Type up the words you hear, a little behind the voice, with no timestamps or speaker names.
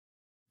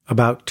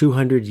About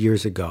 200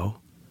 years ago,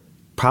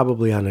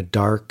 probably on a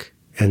dark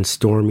and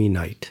stormy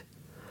night,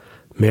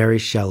 Mary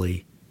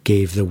Shelley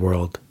gave the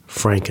world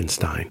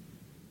Frankenstein,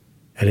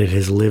 and it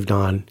has lived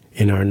on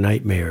in our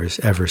nightmares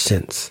ever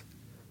since.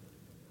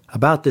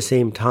 About the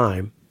same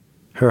time,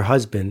 her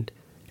husband,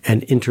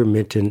 an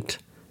intermittent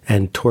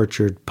and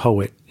tortured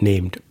poet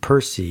named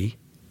Percy,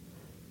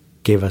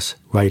 gave us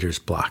writer's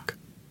block.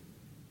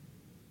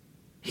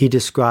 He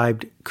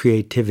described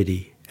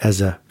creativity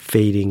as a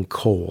fading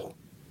coal.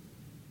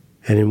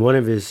 And in one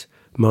of his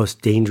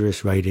most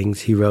dangerous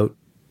writings, he wrote,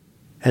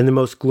 "And the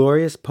most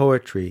glorious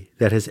poetry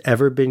that has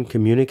ever been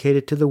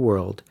communicated to the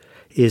world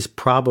is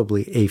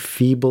probably a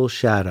feeble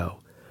shadow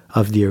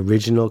of the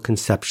original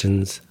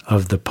conceptions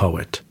of the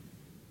poet."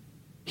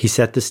 He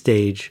set the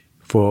stage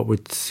for what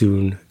would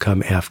soon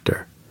come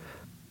after,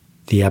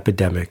 the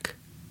epidemic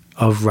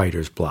of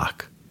writer's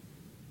block.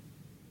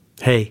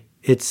 Hey,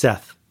 it's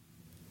Seth,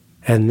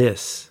 and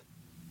this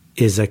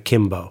is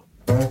Akimbo.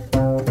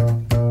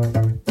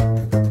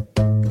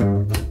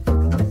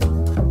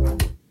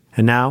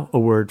 And now a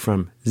word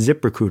from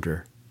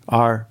ZipRecruiter,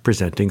 our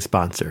presenting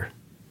sponsor.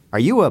 Are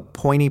you a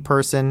pointy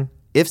person?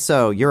 If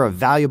so, you're a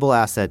valuable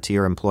asset to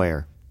your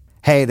employer.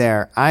 Hey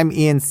there, I'm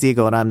Ian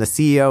Siegel, and I'm the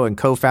CEO and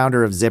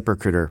co-founder of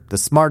ZipRecruiter, the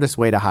smartest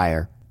way to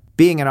hire.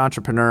 Being an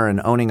entrepreneur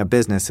and owning a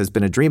business has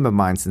been a dream of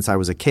mine since I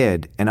was a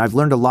kid, and I've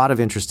learned a lot of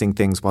interesting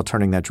things while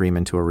turning that dream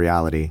into a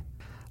reality.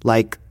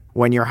 Like,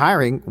 when you're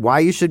hiring, why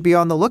you should be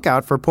on the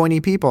lookout for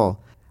pointy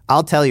people.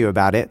 I'll tell you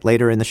about it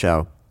later in the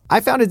show. I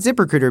founded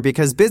ZipRecruiter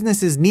because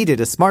businesses needed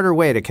a smarter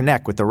way to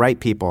connect with the right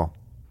people.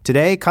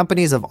 Today,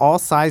 companies of all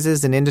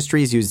sizes and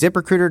industries use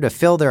ZipRecruiter to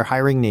fill their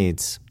hiring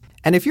needs.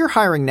 And if you're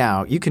hiring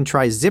now, you can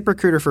try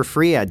ZipRecruiter for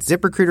free at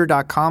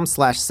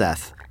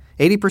ZipRecruiter.com/Seth.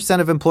 80%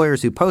 of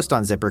employers who post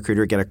on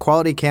ZipRecruiter get a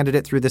quality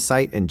candidate through the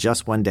site in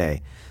just one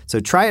day.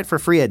 So try it for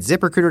free at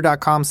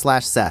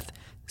ZipRecruiter.com/Seth.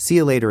 See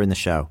you later in the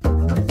show.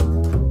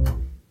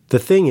 The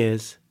thing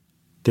is,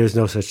 there's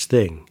no such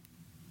thing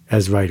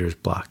as writer's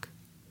block.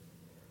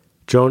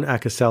 Joan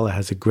Acasella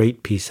has a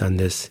great piece on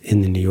this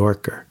in The New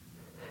Yorker,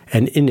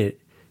 and in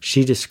it,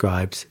 she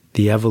describes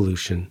the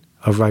evolution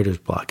of writer's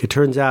block. It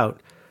turns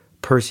out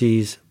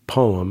Percy's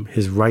poem,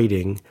 his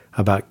writing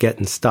about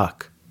getting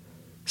stuck,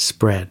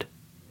 spread.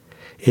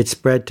 It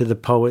spread to the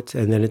poets,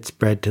 and then it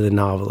spread to the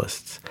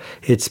novelists.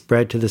 It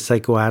spread to the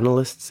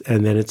psychoanalysts,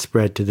 and then it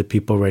spread to the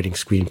people writing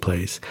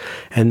screenplays.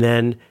 And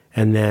then.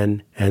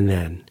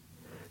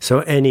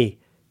 So any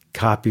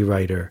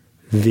copywriter,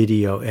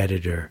 video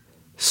editor,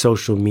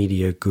 social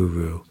media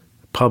guru,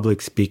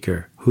 public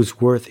speaker who's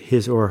worth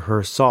his or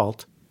her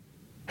salt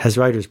has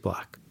writer's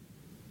block.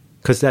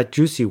 Because that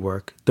juicy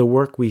work, the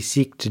work we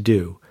seek to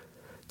do,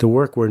 the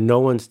work where no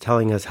one's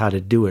telling us how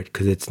to do it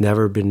because it's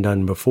never been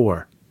done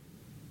before,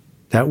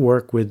 that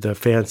work with the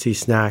fancy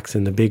snacks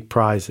and the big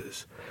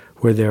prizes,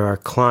 where there are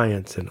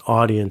clients and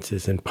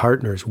audiences and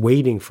partners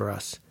waiting for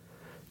us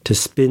to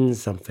spin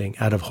something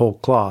out of whole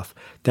cloth,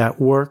 that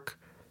work,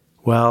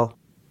 well,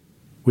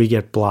 we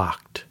get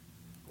blocked.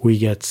 We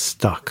get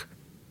stuck.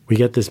 We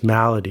get this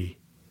malady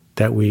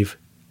that we've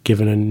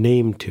given a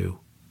name to,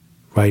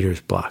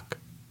 writer's block.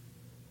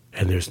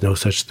 And there's no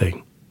such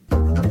thing.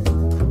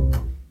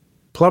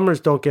 Plumbers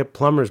don't get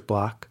plumber's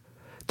block.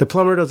 The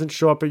plumber doesn't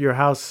show up at your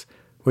house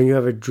when you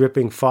have a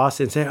dripping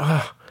faucet and say,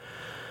 "Oh,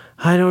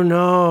 I don't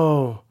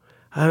know.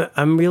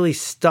 I'm really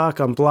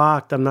stuck. I'm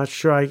blocked. I'm not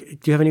sure. Do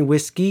you have any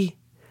whiskey?"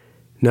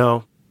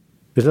 No,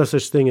 there's no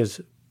such thing as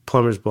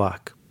plumber's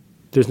block.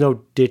 There's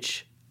no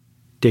ditch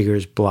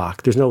digger's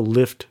block. There's no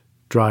Lyft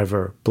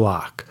driver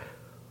block.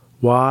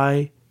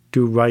 Why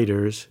do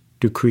writers,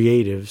 do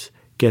creatives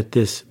get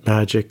this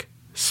magic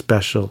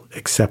special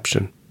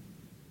exception?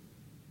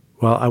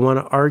 Well, I want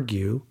to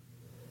argue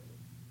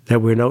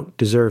that we don't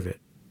deserve it,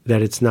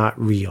 that it's not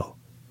real,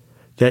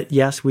 that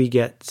yes, we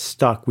get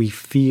stuck, we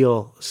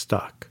feel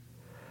stuck,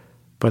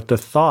 but the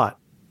thought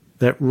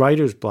that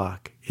writer's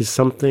block is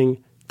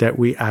something that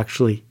we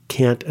actually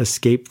can't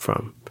escape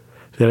from,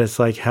 that it's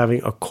like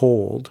having a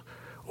cold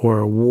or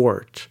a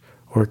wart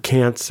or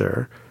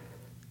cancer,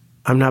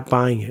 I'm not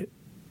buying it.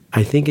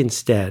 I think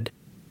instead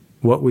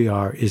what we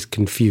are is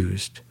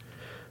confused.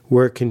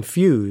 We're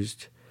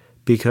confused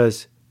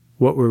because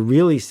what we're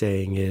really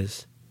saying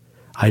is,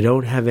 I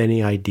don't have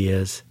any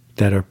ideas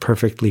that are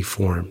perfectly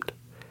formed.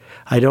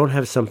 I don't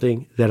have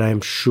something that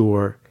I'm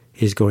sure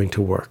is going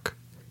to work.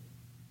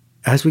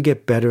 As we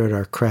get better at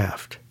our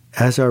craft,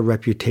 as our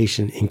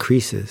reputation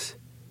increases,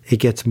 it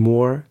gets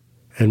more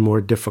and more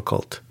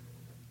difficult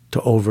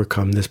to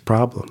overcome this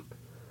problem.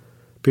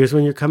 Because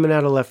when you're coming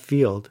out of left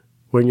field,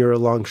 when you're a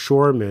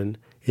longshoreman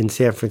in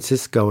San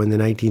Francisco in the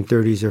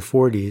 1930s or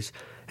 40s,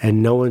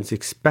 and no one's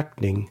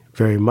expecting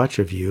very much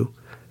of you,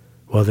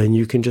 well, then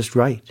you can just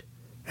write.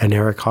 And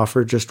Eric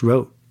Hoffer just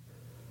wrote.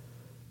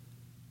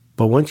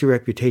 But once your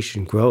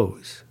reputation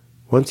grows,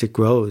 once it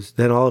grows,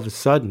 then all of a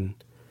sudden,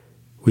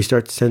 we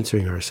start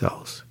censoring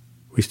ourselves.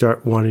 We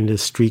start wanting the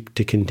streak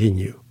to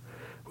continue.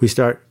 We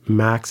start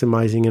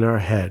maximizing in our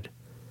head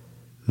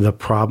the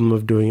problem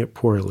of doing it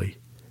poorly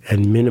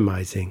and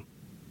minimizing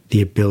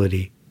the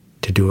ability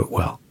to do it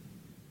well.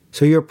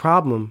 So your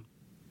problem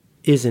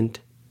isn't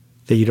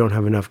that you don't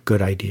have enough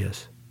good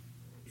ideas.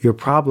 Your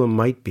problem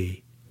might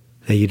be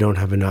that you don't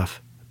have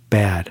enough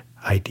bad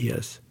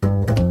ideas.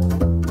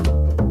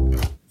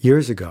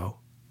 Years ago,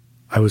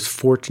 I was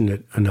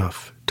fortunate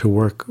enough to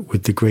work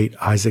with the great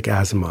Isaac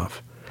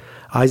Asimov.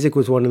 Isaac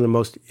was one of the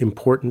most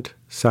important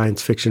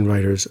science fiction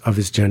writers of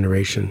his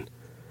generation.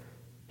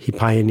 He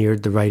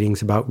pioneered the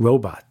writings about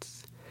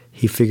robots.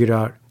 He figured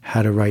out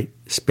how to write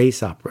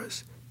space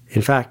operas.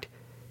 In fact,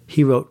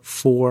 he wrote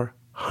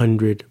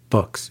 400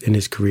 books in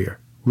his career.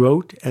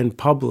 Wrote and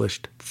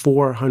published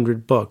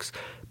 400 books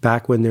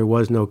back when there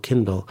was no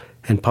Kindle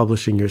and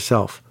publishing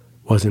yourself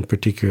wasn't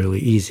particularly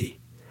easy.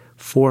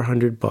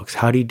 400 books.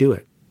 How'd he do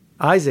it?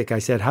 Isaac, I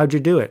said, how'd you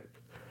do it?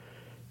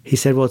 He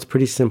said, well, it's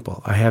pretty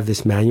simple. I have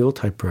this manual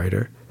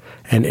typewriter,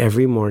 and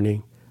every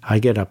morning I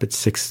get up at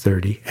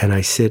 6:30 and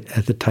I sit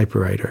at the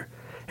typewriter,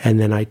 and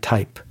then I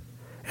type,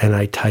 and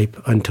I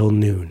type until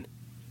noon.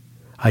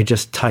 I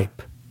just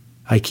type.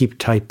 I keep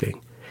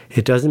typing.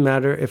 It doesn't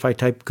matter if I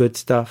type good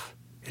stuff.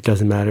 It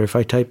doesn't matter if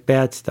I type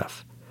bad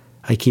stuff.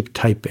 I keep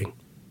typing.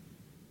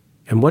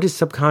 And what his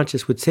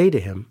subconscious would say to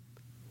him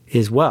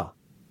is, well,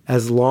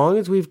 as long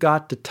as we've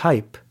got to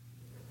type,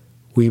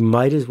 we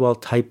might as well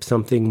type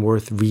something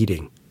worth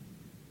reading.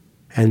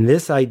 And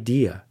this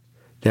idea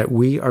that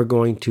we are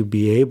going to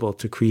be able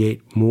to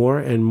create more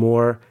and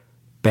more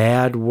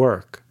bad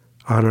work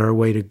on our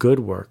way to good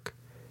work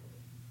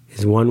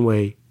is one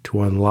way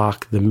to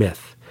unlock the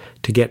myth,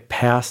 to get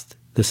past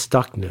the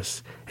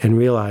stuckness and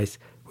realize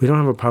we don't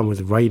have a problem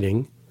with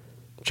writing,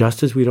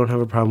 just as we don't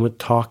have a problem with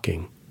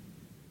talking.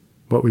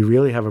 What we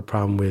really have a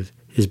problem with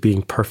is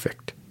being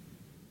perfect.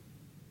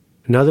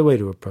 Another way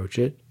to approach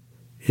it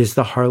is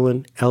the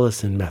Harlan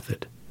Ellison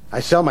method.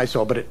 I sell my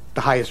soul, but at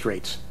the highest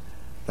rates.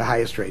 The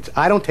highest rates.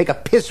 I don't take a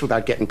piss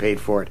without getting paid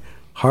for it.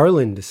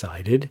 Harlan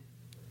decided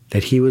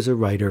that he was a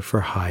writer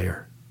for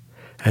hire.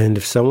 And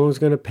if someone was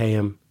going to pay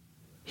him,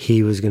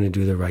 he was going to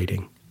do the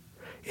writing.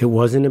 It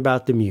wasn't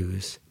about the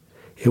muse.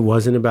 It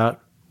wasn't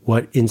about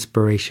what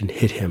inspiration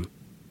hit him.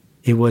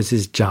 It was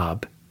his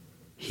job.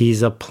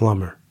 He's a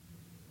plumber.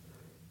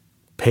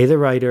 Pay the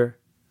writer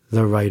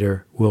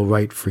will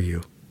write for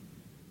you.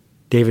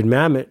 David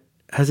Mamet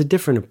has a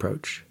different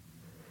approach.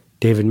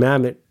 David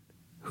Mamet,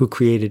 who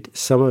created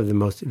some of the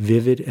most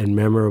vivid and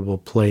memorable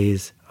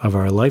plays of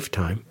our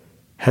lifetime,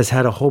 has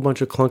had a whole bunch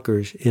of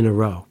clunkers in a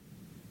row.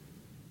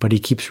 But he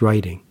keeps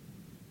writing,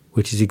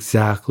 which is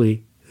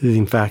exactly,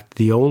 in fact,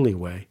 the only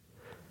way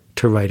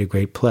to write a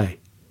great play.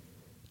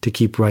 To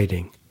keep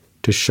writing,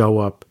 to show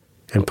up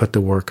and put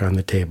the work on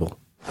the table.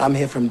 I'm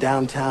here from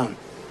downtown.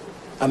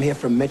 I'm here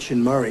from Mitch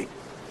and Murray.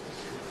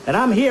 And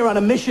I'm here on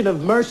a mission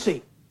of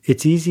mercy.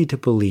 It's easy to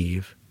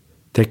believe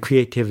that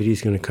creativity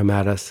is going to come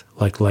at us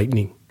like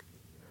lightning.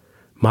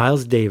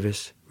 Miles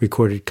Davis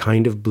recorded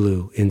Kind of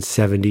Blue in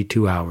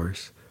 72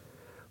 hours,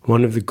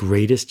 one of the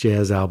greatest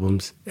jazz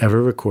albums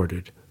ever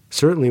recorded,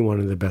 certainly one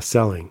of the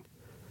best-selling.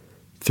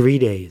 3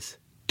 days,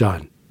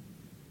 done.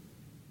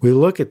 We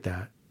look at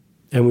that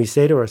and we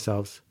say to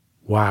ourselves,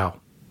 wow,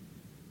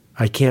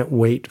 I can't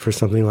wait for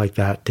something like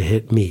that to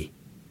hit me.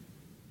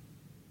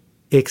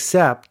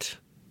 Except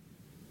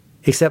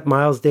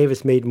Miles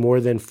Davis made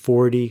more than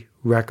 40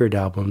 record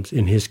albums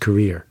in his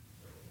career.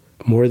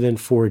 More than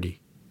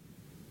 40.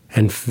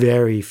 And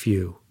very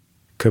few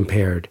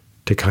compared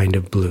to Kind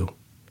of Blue.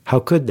 How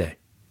could they?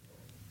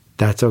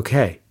 That's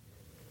okay.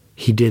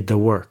 He did the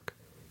work.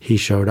 He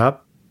showed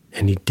up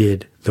and he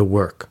did the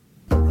work.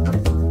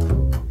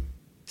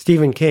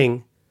 Stephen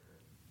King,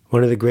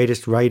 one of the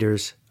greatest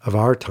writers of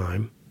our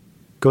time,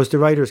 goes to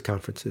writers'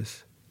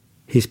 conferences.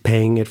 He's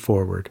paying it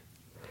forward.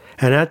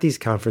 And at these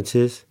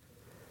conferences,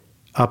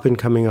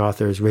 up-and-coming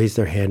authors raise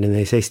their hand and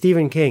they say,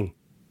 Stephen King,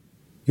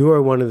 you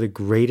are one of the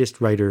greatest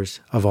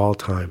writers of all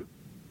time.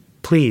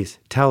 Please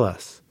tell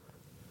us,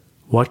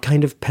 what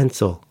kind of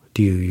pencil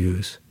do you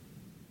use?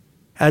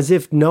 As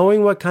if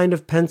knowing what kind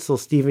of pencil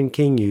Stephen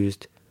King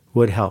used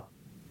would help.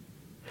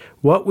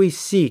 What we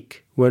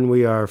seek when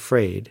we are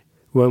afraid,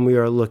 when we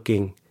are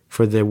looking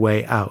for the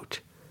way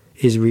out,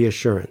 is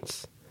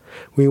reassurance.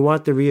 We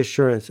want the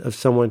reassurance of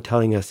someone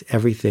telling us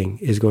everything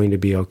is going to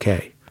be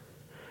okay.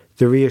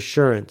 The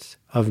reassurance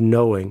of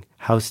knowing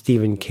how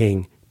Stephen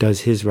King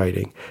does his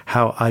writing,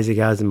 how Isaac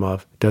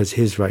Asimov does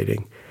his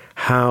writing,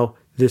 how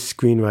this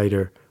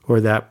screenwriter or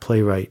that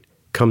playwright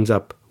comes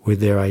up with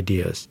their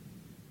ideas.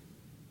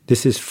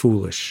 This is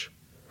foolish,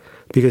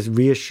 because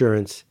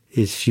reassurance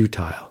is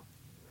futile.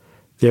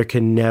 There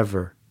can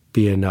never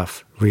be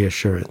enough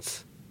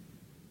reassurance.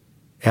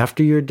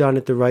 After you're done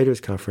at the writers'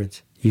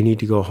 conference, you need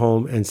to go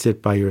home and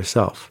sit by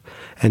yourself,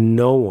 and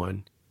no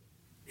one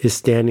is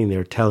standing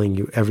there telling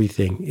you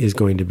everything is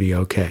going to be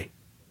okay.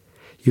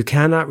 You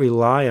cannot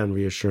rely on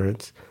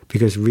reassurance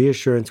because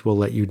reassurance will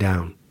let you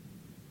down.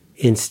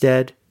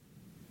 Instead,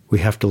 we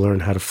have to learn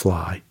how to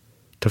fly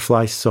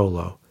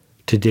solo,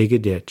 to dig a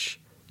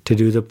ditch, to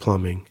do the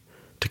plumbing,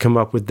 to come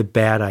up with the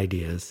bad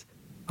ideas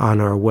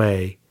on our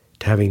way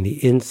to having the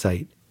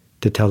insight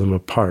to tell them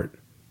apart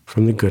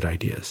from the good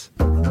ideas.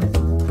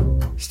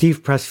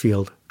 Steve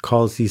Pressfield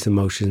calls these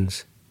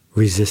emotions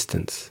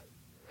resistance.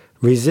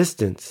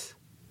 Resistance,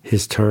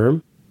 his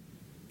term,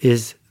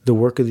 is the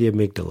work of the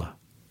amygdala,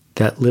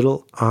 that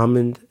little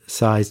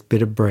almond-sized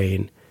bit of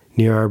brain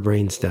near our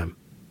brainstem.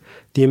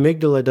 The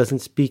amygdala doesn't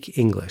speak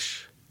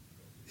English.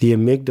 The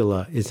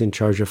amygdala is in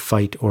charge of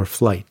fight or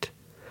flight.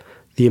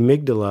 The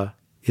amygdala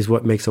is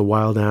what makes a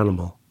wild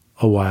animal,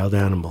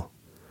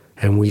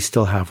 and we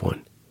still have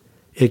one.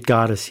 It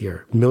got us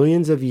here.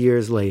 Millions of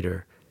years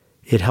later,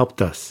 it helped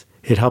us.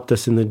 It helped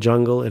us in the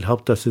jungle. It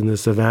helped us in the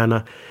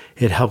savannah.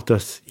 It helped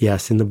us,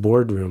 yes, in the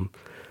boardroom.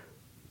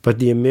 But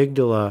the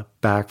amygdala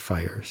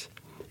backfires.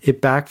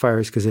 It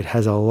backfires because it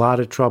has a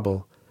lot of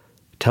trouble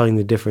telling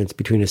the difference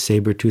between a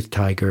saber-toothed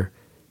tiger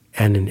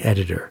and an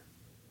editor.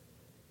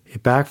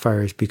 It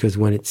backfires because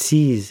when it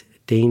sees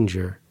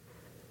danger,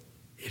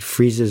 it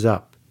freezes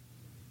up.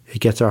 It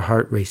gets our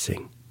heart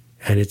racing,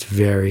 and it's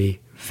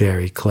very,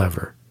 very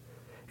clever.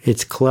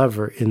 It's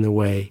clever in the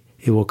way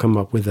it will come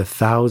up with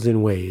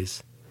 1,000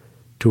 ways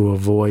to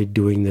avoid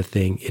doing the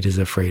thing it is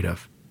afraid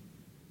of.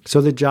 So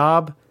the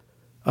job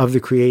of the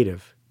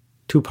creative,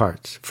 2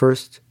 parts.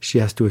 First, she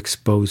has to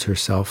expose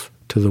herself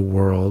to the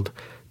world,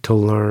 to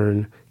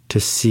learn, to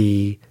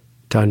see,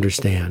 to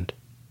understand.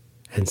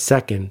 And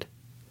second,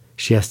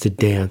 she has to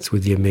dance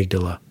with the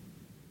amygdala.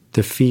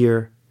 The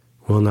fear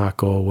will not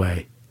go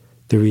away.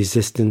 The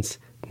resistance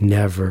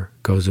never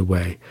goes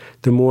away.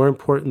 The more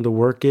important the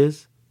work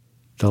is,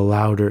 the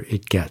louder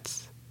it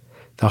gets.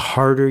 The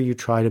harder you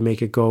try to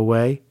make it go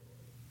away,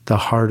 the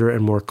harder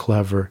and more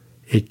clever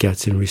it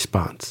gets in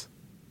response.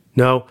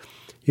 No,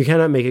 you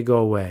cannot make it go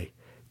away.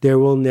 There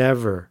will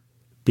never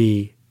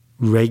be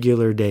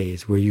regular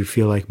days where you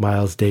feel like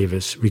Miles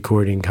Davis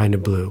recording Kind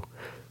of Blue.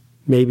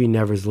 Maybe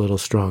never's a little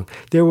strong.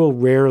 There will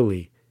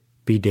rarely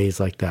be days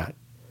like that.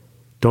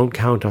 Don't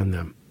count on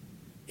them.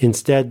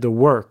 Instead, the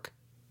work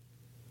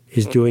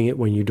is doing it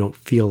when you don't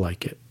feel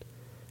like it,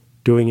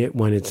 doing it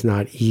when it's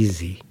not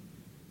easy.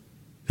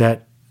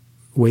 That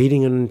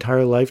waiting an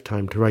entire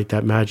lifetime to write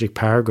that magic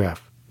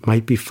paragraph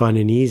might be fun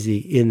and easy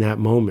in that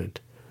moment,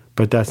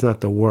 but that's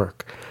not the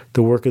work.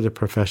 The work of the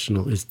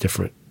professional is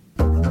different.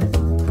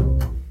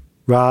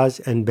 Roz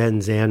and Ben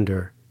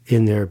Zander,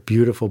 in their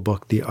beautiful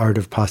book, The Art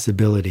of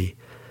Possibility,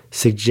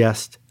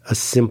 suggest a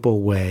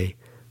simple way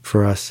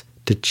for us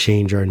to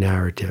change our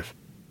narrative.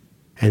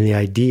 And the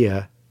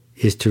idea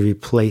is to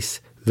replace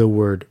the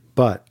word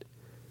but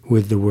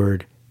with the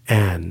word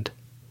and.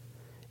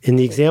 In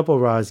the example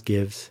Roz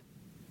gives,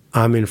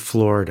 I'm in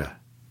Florida.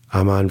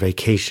 I'm on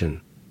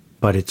vacation,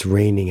 but it's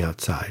raining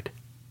outside.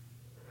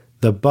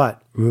 The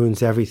but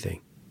ruins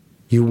everything.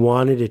 You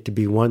wanted it to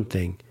be one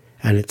thing,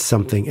 and it's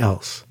something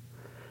else.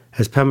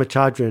 As Pema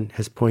Chodron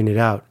has pointed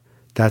out,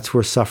 that's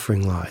where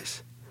suffering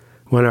lies.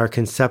 When our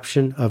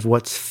conception of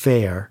what's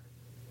fair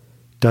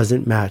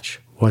doesn't match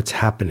what's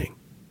happening.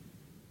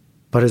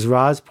 But as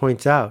Roz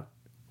points out,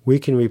 we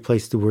can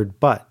replace the word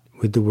but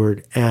with the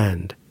word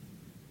and.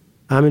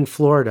 I'm in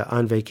Florida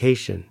on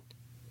vacation,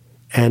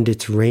 and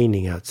it's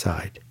raining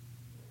outside.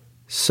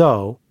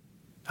 So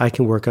I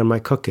can work on my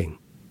cooking.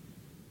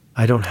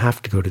 I don't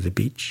have to go to the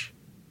beach.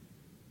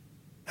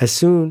 As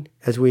soon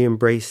as we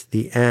embrace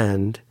the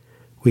and,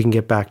 we can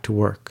get back to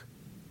work.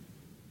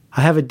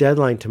 I have a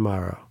deadline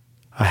tomorrow.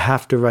 I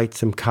have to write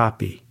some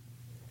copy,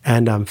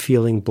 and I'm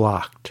feeling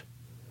blocked,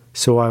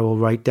 so I will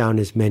write down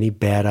as many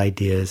bad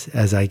ideas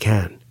as I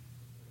can.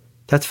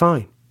 That's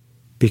fine,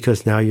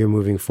 because now you're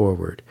moving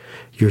forward.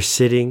 You're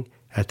sitting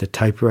at the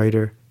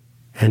typewriter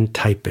and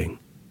typing,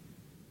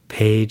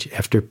 page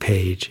after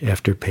page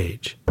after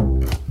page.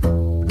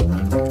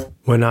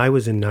 When I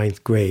was in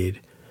 9th grade,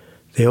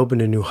 they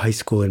opened a new high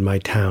school in my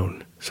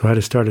town, so I had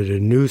to start at a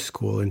new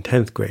school in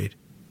 10th grade.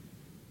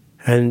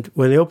 And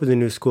when they opened the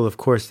new school, of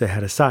course, they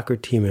had a soccer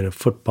team and a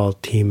football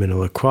team and a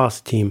lacrosse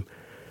team,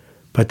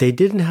 but they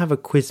didn't have a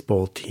quiz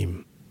bowl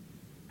team.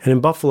 And in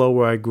Buffalo,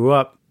 where I grew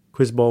up,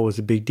 quiz bowl was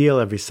a big deal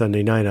every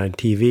Sunday night on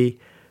TV.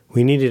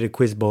 We needed a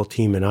quiz bowl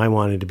team, and I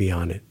wanted to be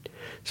on it.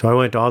 So I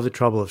went to all the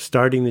trouble of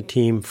starting the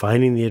team,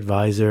 finding the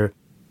advisor,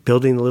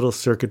 building the little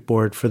circuit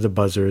board for the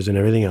buzzers and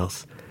everything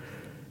else.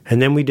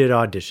 And then we did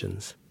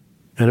auditions.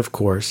 And of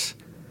course,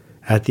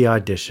 at the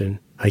audition,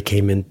 I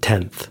came in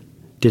 10th.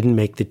 Didn't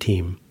make the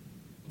team,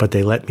 but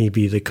they let me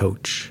be the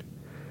coach.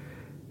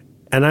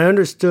 And I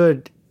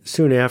understood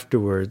soon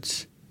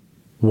afterwards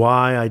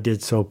why I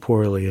did so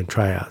poorly in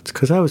tryouts,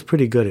 because I was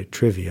pretty good at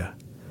trivia.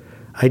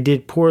 I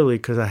did poorly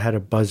because I had a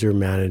buzzer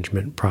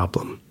management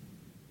problem.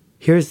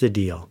 Here's the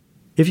deal.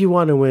 If you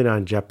want to win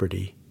on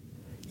Jeopardy,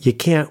 you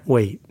can't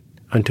wait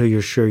until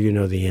you're sure you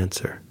know the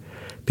answer.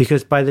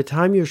 Because by the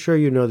time you're sure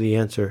you know the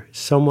answer,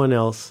 someone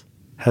else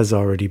has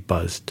already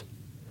buzzed.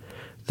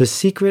 The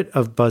secret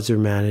of buzzer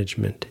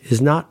management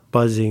is not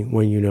buzzing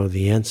when you know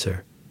the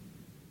answer.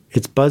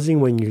 It's buzzing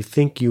when you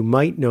think you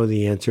might know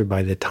the answer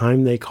by the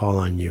time they call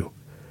on you.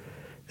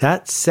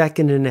 That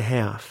second and a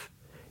half,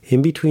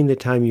 in between the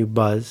time you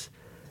buzz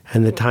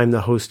and the time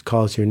the host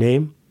calls your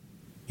name,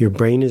 your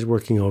brain is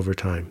working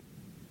overtime.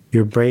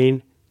 Your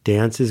brain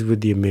dances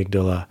with the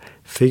amygdala,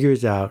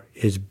 figures out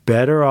is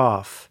better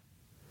off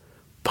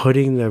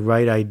putting the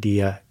right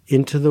idea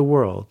into the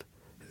world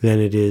than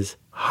it is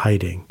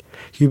hiding.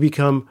 You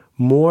become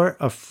more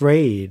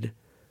afraid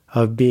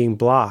of being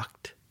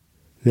blocked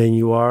than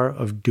you are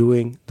of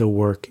doing the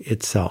work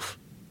itself.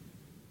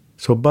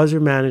 So buzzer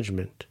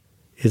management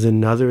is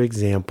another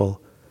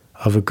example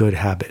of a good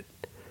habit.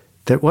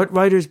 That what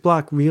writer's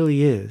block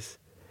really is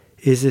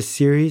a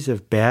series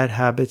of bad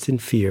habits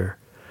and fear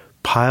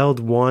piled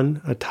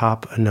one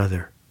atop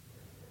another.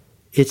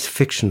 It's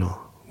fictional.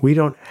 We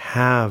don't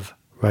have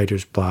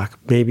writer's block.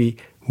 Maybe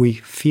we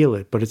feel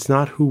it, but it's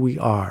not who we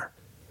are.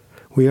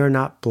 We are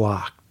not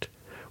blocked.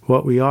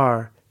 What we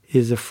are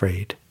is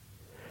afraid.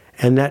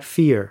 And that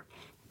fear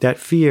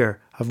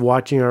of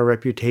watching our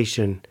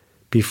reputation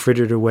be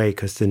frittered away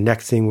because the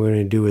next thing we're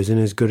going to do isn't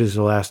as good as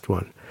the last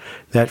one,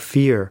 that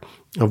fear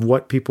of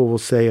what people will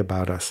say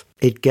about us,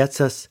 it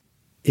gets us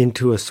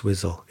into a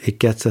swizzle. It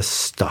gets us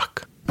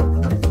stuck.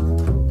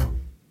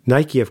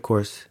 Nike, of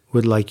course,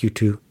 would like you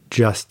to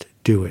just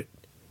do it,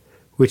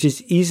 which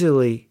is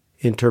easily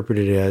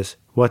interpreted as,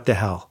 what the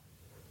hell?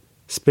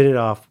 Spin it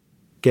off,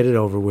 get it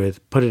over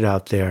with, put it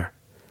out there.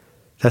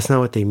 That's not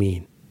what they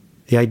mean.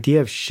 The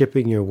idea of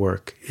shipping your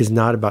work is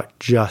not about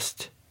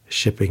just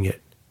shipping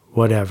it,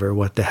 whatever,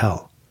 what the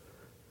hell.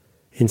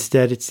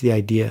 Instead, it's the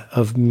idea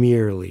of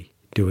merely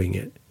doing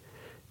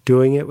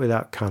it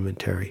without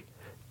commentary,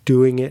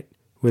 doing it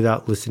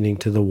without listening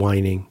to the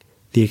whining,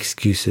 the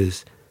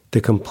excuses,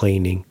 the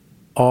complaining,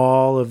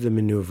 all of the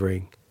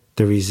maneuvering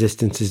the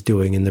resistance is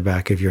doing in the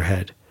back of your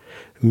head.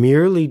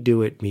 Merely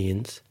do it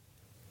means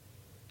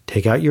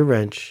take out your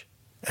wrench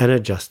and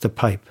adjust the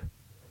pipe.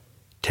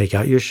 Take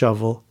out your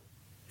shovel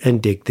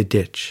and dig the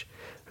ditch.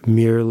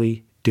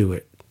 Merely do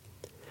it.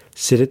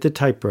 Sit at the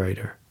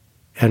typewriter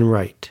and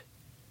write.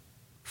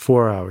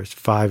 4 hours,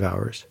 5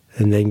 hours,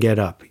 and then get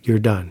up. You're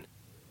done.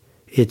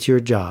 It's your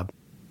job.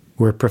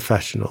 We're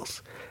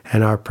professionals.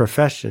 And our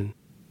profession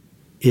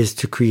is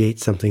to create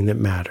something that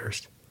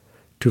matters,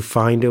 to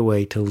find a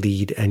way to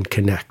lead and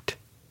connect.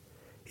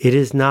 It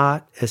is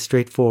not as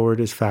straightforward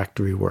as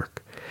factory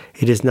work.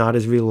 It is not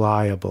as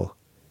reliable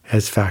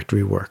as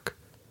factory work.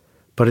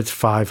 But it's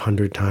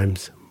 500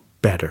 times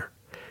better.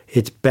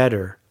 It's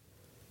better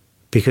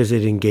because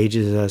it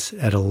engages us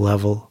at a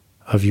level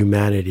of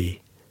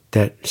humanity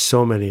that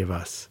so many of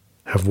us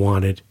have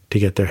wanted to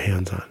get their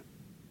hands on.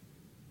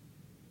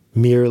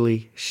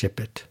 Merely ship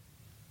it.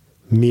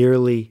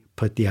 Merely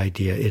put the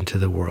idea into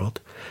the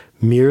world.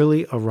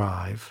 Merely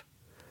arrive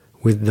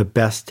with the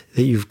best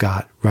that you've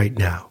got right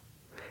now.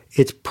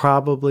 It's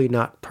probably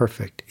not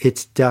perfect.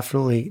 It's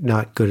definitely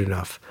not good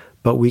enough,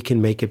 but we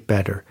can make it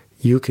better.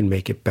 You can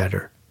make it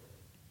better.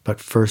 But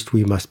first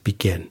we must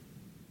begin.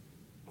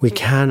 We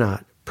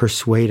cannot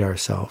persuade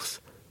ourselves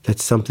that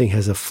something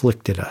has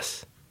afflicted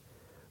us.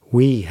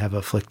 We have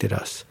afflicted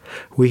us.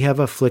 We have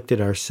afflicted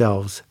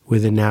ourselves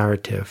with a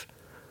narrative,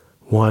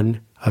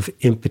 one of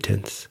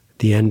impotence,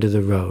 the end of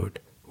the road.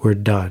 We're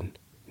done.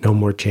 No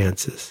more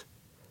chances.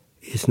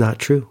 It's not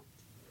true.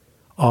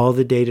 All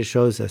the data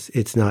shows us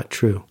it's not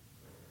true.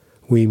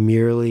 We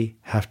merely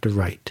have to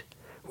write.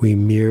 We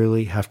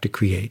merely have to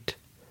create.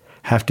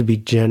 Have to be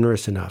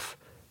generous enough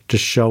to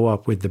show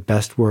up with the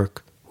best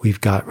work we've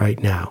got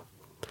right now.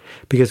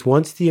 Because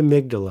once the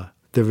amygdala,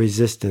 the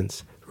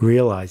resistance,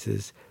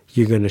 realizes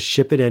you're going to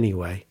ship it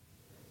anyway,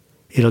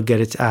 it'll get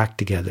its act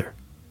together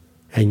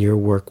and your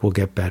work will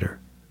get better.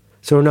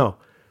 So no,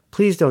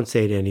 please don't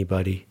say to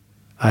anybody,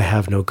 I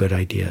have no good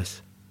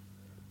ideas.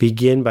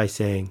 Begin by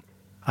saying,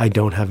 I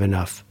don't have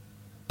enough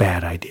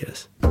bad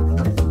ideas.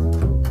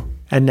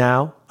 And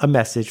now, a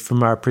message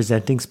from our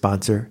presenting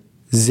sponsor,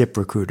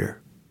 ZipRecruiter.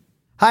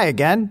 Hi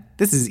again.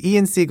 This is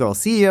Ian Siegel,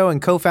 CEO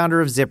and co-founder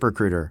of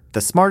ZipRecruiter,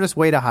 the smartest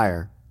way to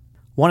hire.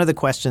 One of the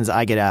questions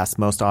I get asked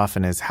most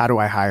often is, how do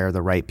I hire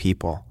the right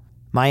people?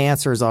 My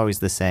answer is always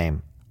the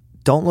same.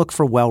 Don't look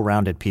for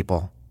well-rounded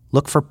people.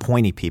 Look for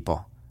pointy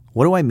people.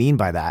 What do I mean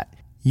by that?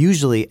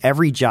 Usually,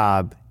 every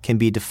job can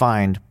be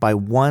defined by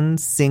one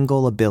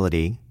single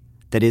ability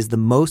that is the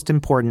most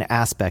important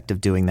aspect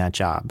of doing that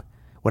job.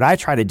 What I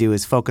try to do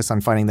is focus on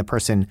finding the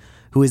person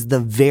who is the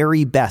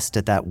very best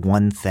at that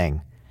one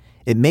thing.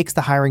 It makes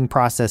the hiring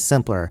process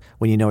simpler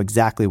when you know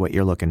exactly what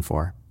you're looking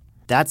for.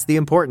 That's the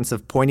importance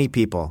of pointy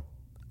people.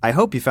 I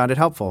hope you found it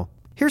helpful.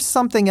 Here's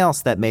something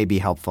else that may be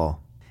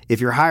helpful. If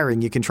you're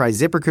hiring, you can try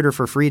ZipRecruiter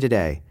for free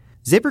today.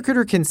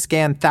 ZipRecruiter can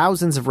scan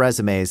thousands of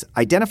resumes,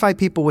 identify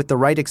people with the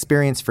right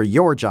experience for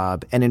your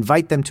job, and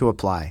invite them to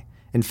apply.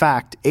 In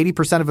fact,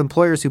 80% of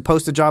employers who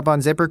post a job on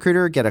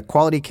ZipRecruiter get a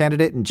quality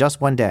candidate in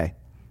just one day.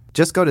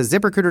 Just go to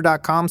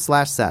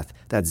ZipRecruiter.com/Seth.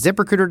 That's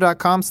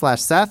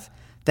ZipRecruiter.com/Seth.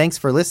 Thanks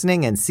for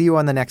listening and see you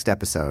on the next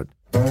episode.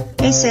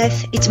 Hey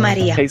Seth, it's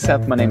Maria. Hey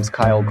Seth, my name's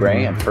Kyle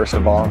Gray, and first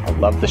of all, I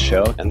love the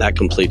show. And that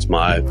completes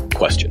my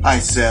question. Hi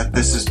Seth,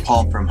 this is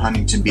Paul from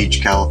Huntington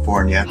Beach,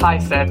 California. Hi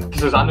Seth,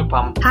 this is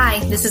Anupam. Hi,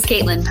 this is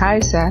Caitlin.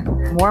 Hi Seth,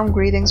 warm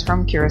greetings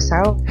from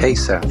Curacao. Hey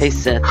Seth. Hey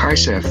Seth. Hi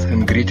Seth,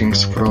 and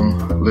greetings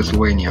from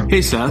Lithuania.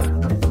 Hey Seth.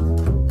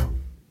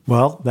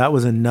 Well, that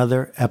was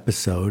another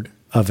episode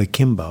of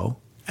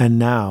Akimbo, and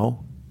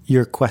now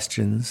your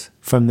questions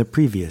from the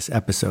previous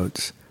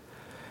episodes.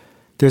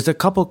 There's a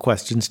couple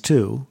questions,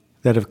 too,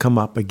 that have come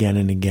up again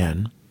and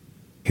again.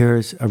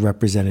 Here's a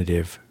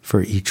representative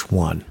for each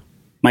one.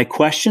 My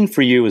question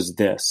for you is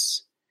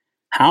this.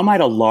 How might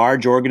a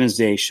large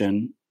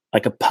organization,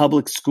 like a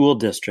public school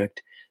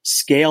district,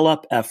 scale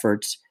up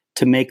efforts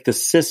to make the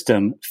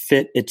system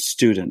fit its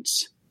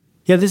students?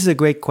 Yeah, this is a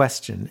great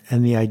question.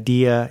 And the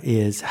idea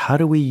is, how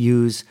do we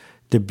use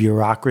the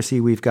bureaucracy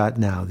we've got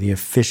now, the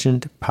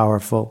efficient,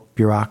 powerful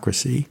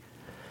bureaucracy,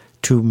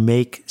 to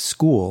make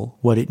school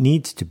what it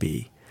needs to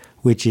be,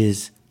 which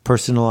is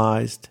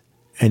personalized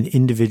and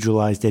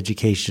individualized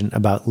education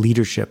about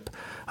leadership,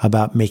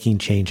 about making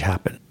change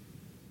happen?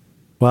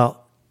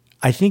 Well,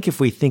 I think if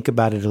we think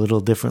about it a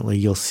little differently,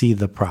 you'll see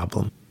the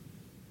problem.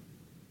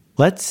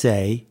 Let's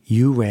say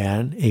you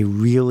ran a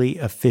really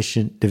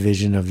efficient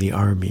division of the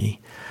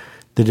Army,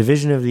 the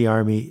division of the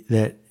Army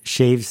that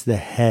shaves the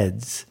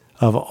heads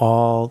of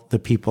all the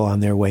people on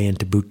their way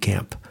into boot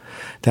camp,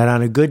 that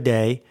on a good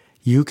day,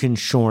 you can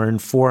shorn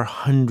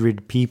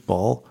 400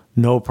 people,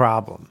 no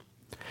problem.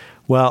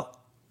 Well,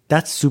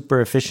 that's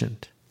super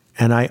efficient.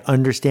 And I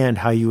understand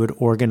how you would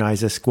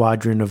organize a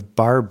squadron of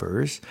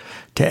barbers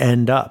to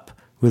end up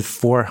with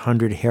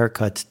 400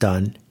 haircuts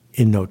done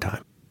in no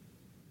time.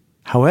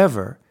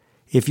 However,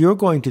 if you're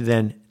going to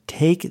then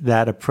take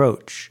that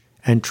approach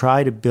and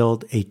try to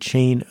build a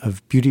chain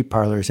of beauty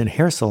parlors and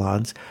hair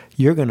salons,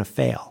 you're going to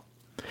fail.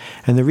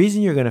 And the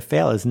reason you're going to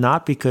fail is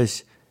not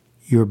because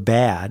you're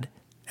bad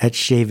at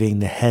shaving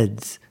the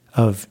heads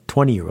of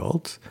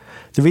 20-year-olds.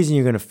 The reason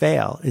you're going to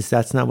fail is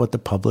that's not what the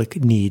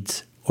public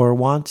needs or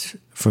wants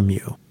from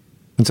you.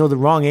 And so the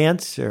wrong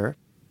answer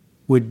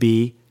would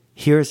be,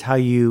 here's how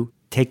you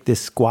take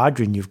this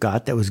squadron you've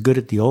got that was good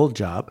at the old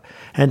job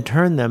and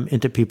turn them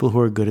into people who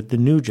are good at the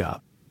new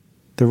job.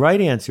 The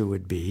right answer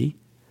would be,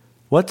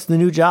 what's the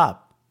new job?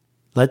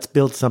 Let's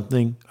build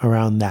something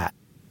around that.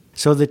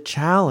 So the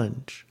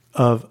challenge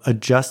of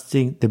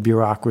adjusting the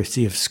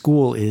bureaucracy of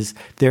school is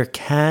there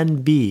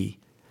can be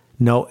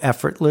no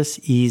effortless,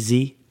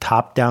 easy,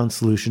 top-down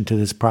solution to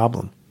this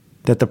problem.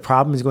 That the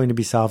problem is going to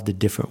be solved a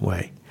different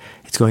way.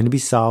 It's going to be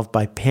solved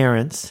by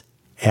parents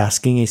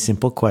asking a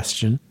simple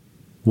question,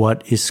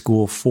 what is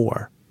school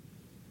for?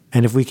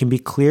 And if we can be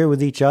clear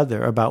with each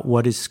other about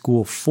what is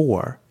school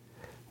for,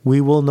 we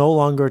will no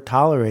longer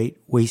tolerate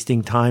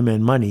wasting time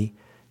and money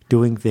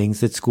doing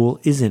things that school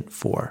isn't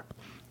for.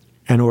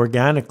 And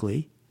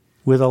organically,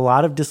 with a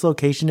lot of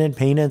dislocation and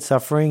pain and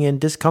suffering and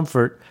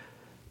discomfort,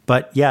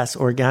 but yes,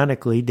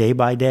 organically, day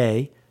by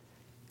day,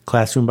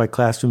 classroom by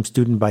classroom,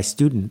 student by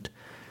student,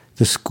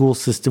 the school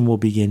system will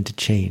begin to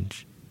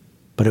change.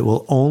 But it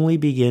will only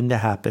begin to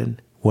happen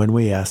when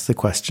we ask the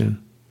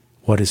question,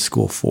 what is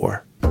school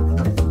for?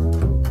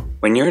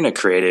 When you're in a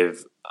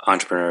creative,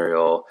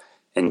 entrepreneurial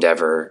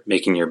endeavor,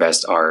 making your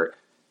best art,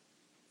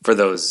 for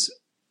those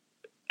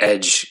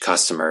edge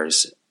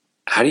customers,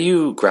 how do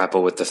you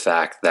grapple with the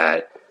fact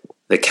that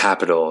the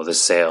capital, the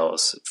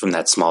sales from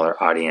that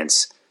smaller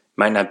audience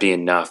might not be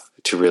enough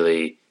to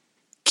really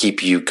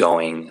keep you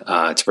going,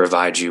 to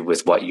provide you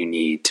with what you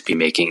need to be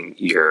making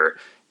your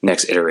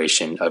next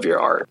iteration of your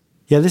art?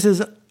 Yeah, this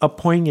is a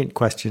poignant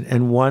question,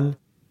 and one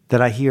that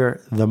I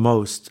hear the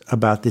most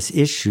about this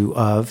issue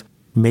of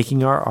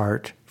making our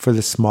art for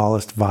the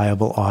smallest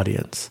viable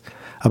audience,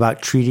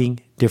 about treating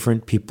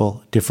different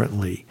people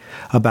differently,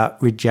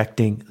 about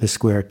rejecting the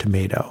square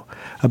tomato,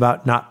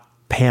 about not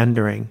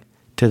pandering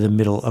to the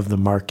middle of the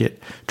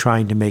market,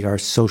 trying to make our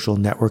social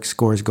network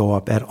scores go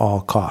up at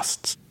all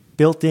costs.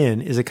 Built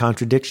in is a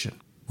contradiction,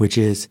 which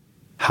is,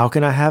 how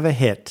can I have a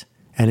hit,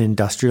 an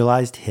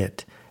industrialized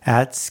hit,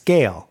 at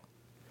scale,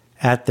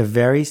 at the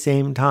very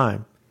same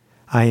time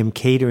I am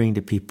catering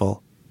to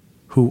people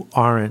who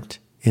aren't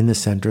in the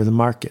center of the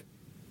market?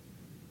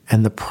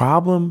 And the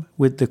problem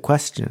with the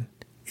question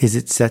is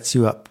it sets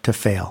you up to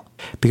fail.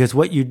 Because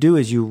what you do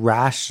is you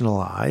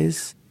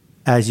rationalize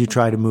as you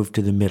try to move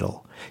to the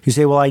middle. You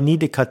say, well, I need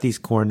to cut these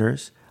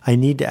corners. I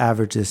need to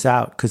average this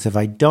out, because if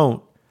I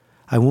don't,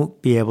 I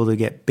won't be able to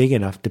get big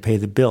enough to pay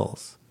the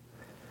bills.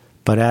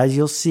 But as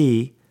you'll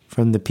see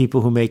from the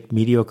people who make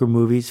mediocre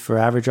movies for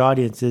average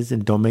audiences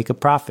and don't make a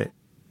profit,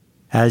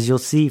 as you'll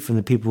see from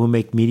the people who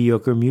make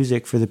mediocre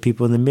music for the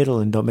people in the middle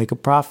and don't make a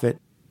profit,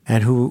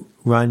 and who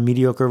run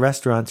mediocre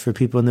restaurants for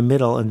people in the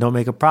middle and don't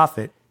make a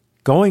profit,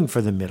 going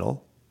for the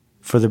middle,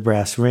 for the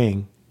brass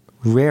ring,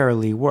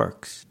 rarely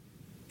works.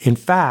 In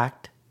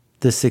fact,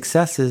 the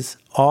successes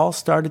all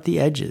start at the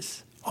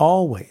edges,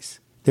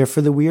 always. They're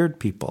for the weird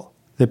people,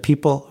 the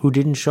people who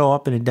didn't show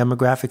up in a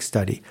demographic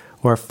study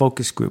or a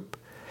focus group.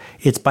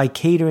 It's by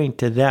catering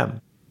to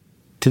them,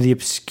 to the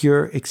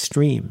obscure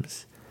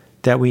extremes,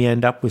 that we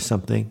end up with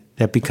something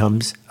that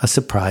becomes a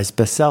surprise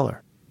bestseller.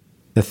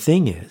 The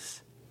thing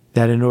is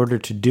that in order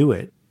to do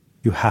it,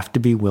 you have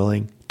to be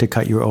willing to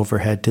cut your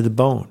overhead to the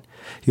bone.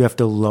 You have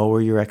to lower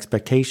your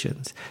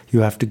expectations. You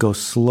have to go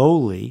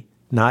slowly,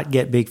 not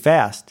get big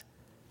fast,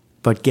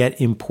 but get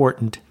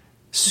important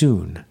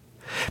soon.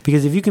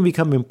 Because if you can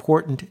become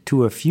important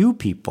to a few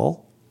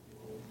people,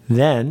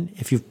 then,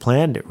 if you've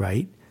planned it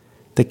right,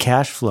 the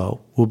cash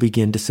flow will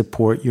begin to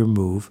support your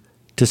move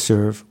to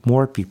serve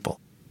more people.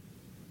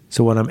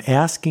 So what I'm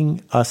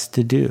asking us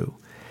to do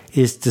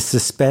is to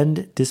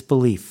suspend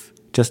disbelief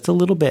just a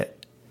little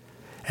bit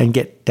and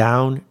get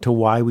down to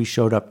why we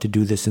showed up to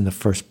do this in the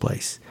first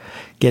place.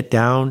 Get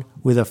down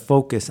with a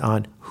focus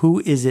on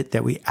who is it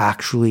that we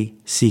actually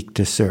seek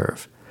to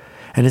serve.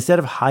 And instead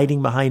of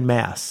hiding behind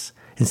masks,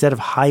 instead of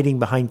hiding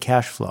behind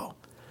cash flow,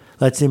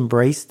 let's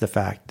embrace the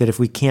fact that if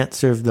we can't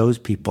serve those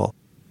people,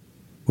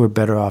 we're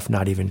better off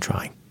not even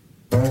trying.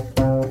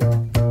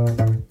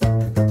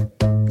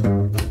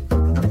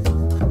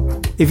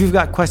 If you've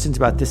got questions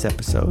about this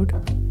episode,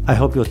 I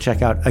hope you'll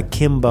check out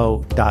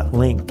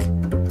akimbo.link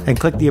and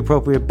click the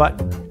appropriate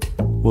button.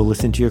 We'll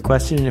listen to your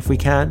question, and if we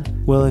can,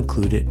 we'll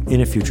include it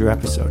in a future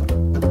episode.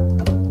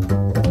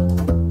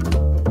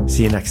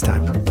 See you next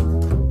time.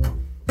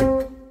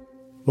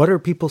 What are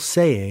people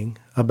saying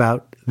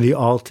about the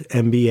Alt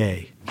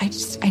MBA? I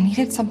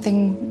needed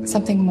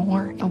something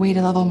more, a way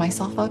to level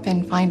myself up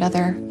and find a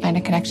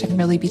connection,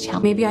 really be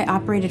challenged. Maybe I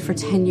operated for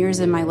 10 years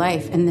in my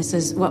life, and this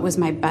is what was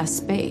my best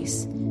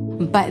space.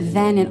 But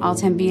then in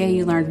Alt MBA,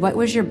 you learned what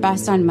was your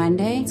best on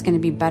Monday, it's going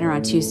to be better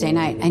on Tuesday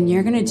night. And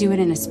you're going to do it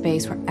in a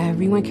space where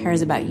everyone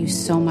cares about you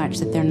so much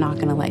that they're not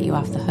going to let you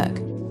off the hook.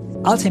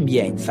 Alt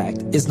MBA, in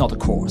fact, is not a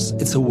course,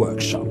 it's a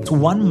workshop. It's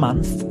 1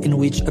 month in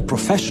which a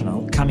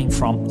professional coming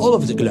from all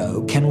over the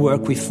globe can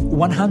work with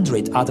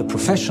 100 other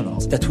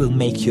professionals that will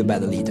make you a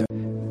better leader.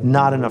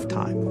 Not enough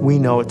time. We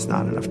know it's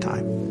not enough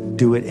time.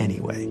 Do it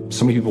anyway.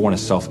 So many people want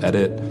to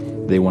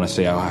self-edit. They want to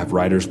say, oh, I have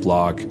writer's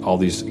block, all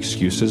these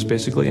excuses,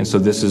 basically. And so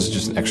this is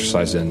just an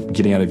exercise in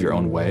getting out of your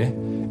own way.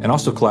 And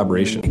also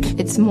collaboration.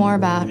 It's more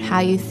about how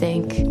you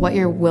think, what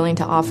you're willing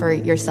to offer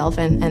yourself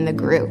and the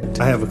group.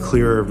 I have a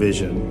clearer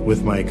vision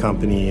with my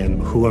company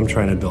and who I'm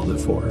trying to build it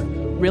for.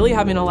 Really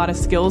having a lot of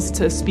skills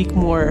to speak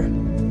more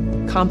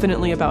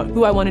confidently about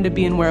who I wanted to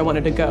be and where I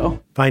wanted to go.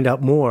 Find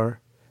out more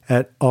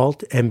at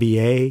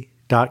altmba.com.